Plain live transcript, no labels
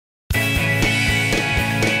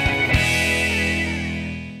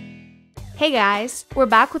Hey guys, we're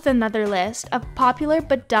back with another list of popular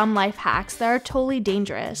but dumb life hacks that are totally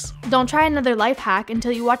dangerous. Don't try another life hack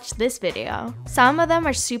until you watch this video. Some of them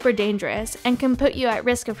are super dangerous and can put you at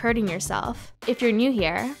risk of hurting yourself. If you're new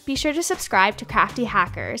here, be sure to subscribe to Crafty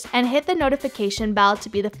Hackers and hit the notification bell to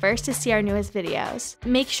be the first to see our newest videos.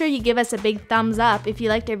 Make sure you give us a big thumbs up if you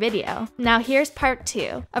liked our video. Now here's part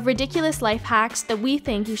 2 of ridiculous life hacks that we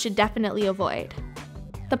think you should definitely avoid.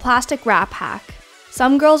 The plastic wrap hack.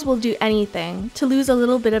 Some girls will do anything to lose a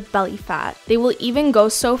little bit of belly fat. They will even go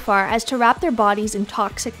so far as to wrap their bodies in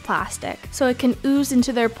toxic plastic so it can ooze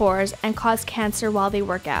into their pores and cause cancer while they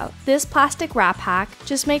work out. This plastic wrap hack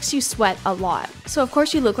just makes you sweat a lot. So of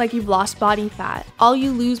course you look like you've lost body fat. All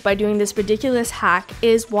you lose by doing this ridiculous hack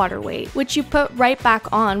is water weight, which you put right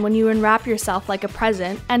back on when you unwrap yourself like a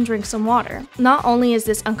present and drink some water. Not only is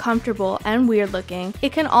this uncomfortable and weird looking,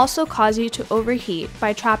 it can also cause you to overheat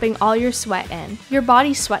by trapping all your sweat in. Your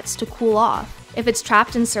body sweats to cool off. If it's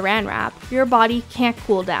trapped in saran wrap, your body can't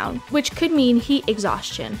cool down, which could mean heat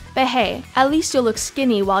exhaustion. But hey, at least you'll look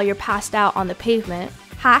skinny while you're passed out on the pavement.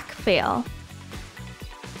 Hack fail.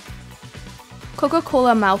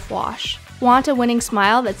 Coca-Cola mouthwash. Want a winning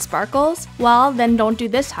smile that sparkles? Well, then don't do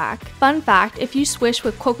this hack. Fun fact, if you swish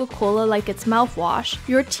with Coca-Cola like it's mouthwash,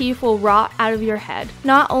 your teeth will rot out of your head.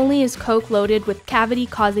 Not only is Coke loaded with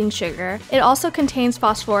cavity-causing sugar, it also contains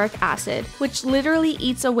phosphoric acid, which literally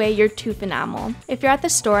eats away your tooth enamel. If you're at the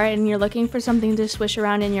store and you're looking for something to swish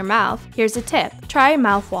around in your mouth, here's a tip. Try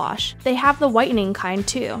mouthwash. They have the whitening kind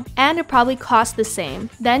too, and it probably costs the same.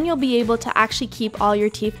 Then you'll be able to actually keep all your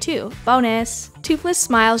teeth too. Bonus! Toothless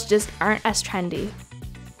smiles just aren't as trendy.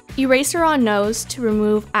 Eraser on nose to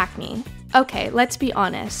remove acne. Okay, let's be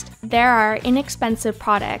honest. There are inexpensive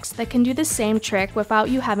products that can do the same trick without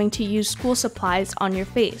you having to use school supplies on your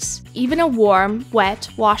face. Even a warm, wet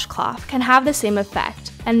washcloth can have the same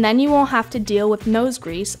effect, and then you won't have to deal with nose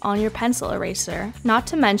grease on your pencil eraser. Not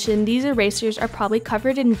to mention, these erasers are probably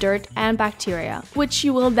covered in dirt and bacteria, which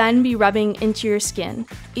you will then be rubbing into your skin.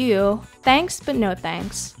 Ew. Thanks, but no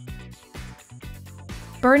thanks.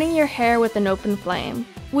 Burning your hair with an open flame.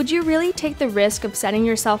 Would you really take the risk of setting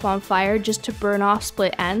yourself on fire just to burn off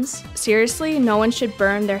split ends? Seriously, no one should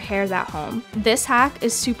burn their hairs at home. This hack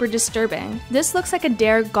is super disturbing. This looks like a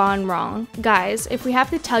dare gone wrong. Guys, if we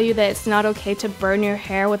have to tell you that it's not okay to burn your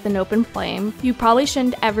hair with an open flame, you probably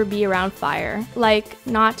shouldn't ever be around fire. Like,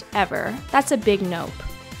 not ever. That's a big nope.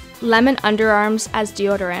 Lemon underarms as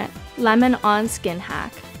deodorant. Lemon on skin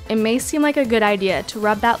hack. It may seem like a good idea to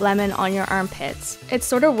rub that lemon on your armpits. It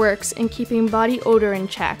sort of works in keeping body odor in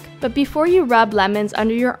check. But before you rub lemons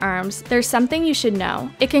under your arms, there's something you should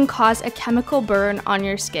know. It can cause a chemical burn on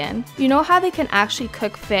your skin. You know how they can actually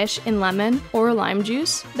cook fish in lemon or lime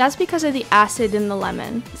juice? That's because of the acid in the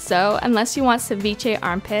lemon. So, unless you want ceviche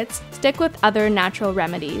armpits, stick with other natural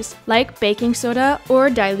remedies, like baking soda or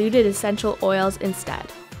diluted essential oils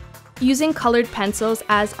instead. Using colored pencils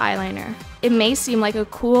as eyeliner. It may seem like a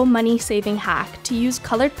cool money-saving hack to use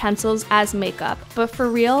colored pencils as makeup, but for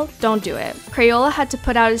real, don't do it. Crayola had to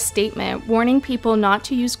put out a statement warning people not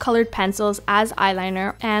to use colored pencils as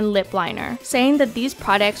eyeliner and lip liner, saying that these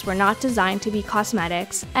products were not designed to be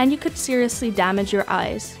cosmetics and you could seriously damage your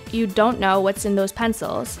eyes. You don't know what's in those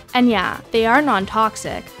pencils. And yeah, they are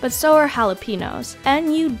non-toxic, but so are jalapenos,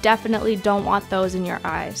 and you definitely don't want those in your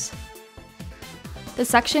eyes. The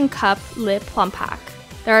suction cup lip plump hack.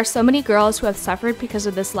 There are so many girls who have suffered because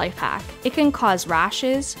of this life hack. It can cause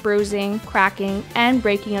rashes, bruising, cracking, and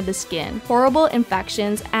breaking of the skin, horrible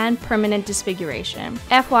infections, and permanent disfiguration.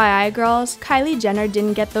 FYI girls, Kylie Jenner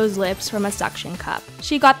didn't get those lips from a suction cup.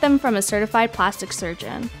 She got them from a certified plastic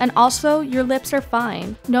surgeon. And also, your lips are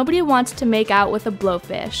fine. Nobody wants to make out with a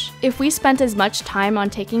blowfish. If we spent as much time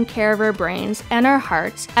on taking care of our brains and our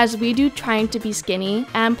hearts as we do trying to be skinny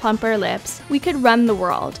and plump our lips, we could run the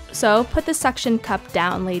world. So put the suction cup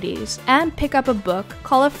down, ladies, and pick up a book,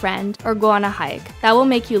 call a friend, or go on a hike. That will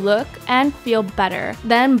make you look and feel better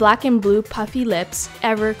than black and blue puffy lips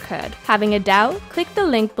ever could. Having a doubt? Click the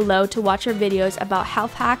link below to watch our videos about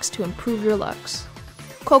health hacks to improve your looks.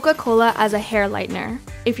 Coca-Cola as a hair lightener.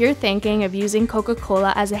 If you're thinking of using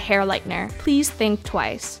Coca-Cola as a hair lightener, please think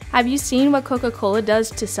twice. Have you seen what Coca-Cola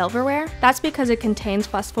does to silverware? That's because it contains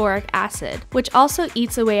phosphoric acid, which also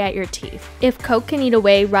eats away at your teeth. If Coke can eat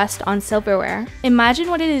away rust on silverware,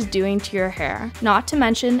 imagine what it is doing to your hair. Not to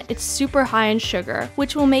mention, it's super high in sugar,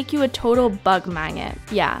 which will make you a total bug magnet.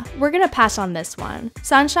 Yeah, we're gonna pass on this one.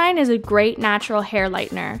 Sunshine is a great natural hair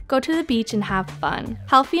lightener. Go to the beach and have fun.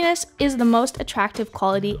 Healthiness is the most attractive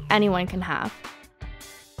quality anyone can have.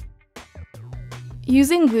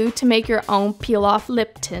 Using glue to make your own peel-off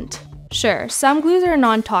lip tint. Sure, some glues are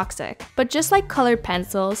non-toxic, but just like colored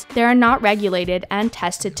pencils, they are not regulated and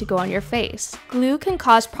tested to go on your face. Glue can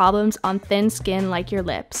cause problems on thin skin like your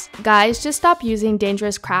lips. Guys, just stop using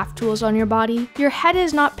dangerous craft tools on your body. Your head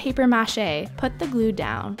is not paper mache. Put the glue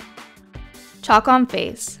down. Chalk on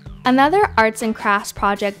face. Another arts and crafts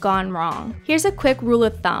project gone wrong. Here's a quick rule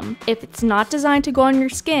of thumb. If it's not designed to go on your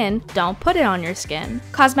skin, don't put it on your skin.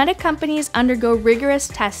 Cosmetic companies undergo rigorous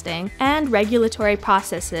testing and regulatory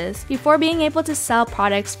processes before being able to sell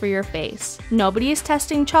products for your face. Nobody is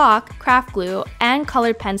testing chalk, craft glue, and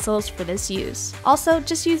colored pencils for this use. Also,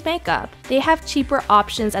 just use makeup. They have cheaper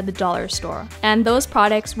options at the dollar store. And those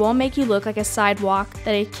products won't make you look like a sidewalk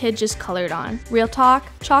that a kid just colored on. Real talk,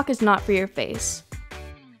 chalk is not for your face.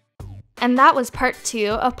 And that was part 2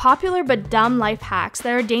 of popular but dumb life hacks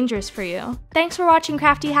that are dangerous for you. Thanks for watching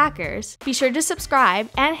Crafty Hackers. Be sure to subscribe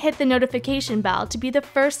and hit the notification bell to be the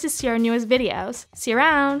first to see our newest videos. See you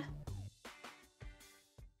around!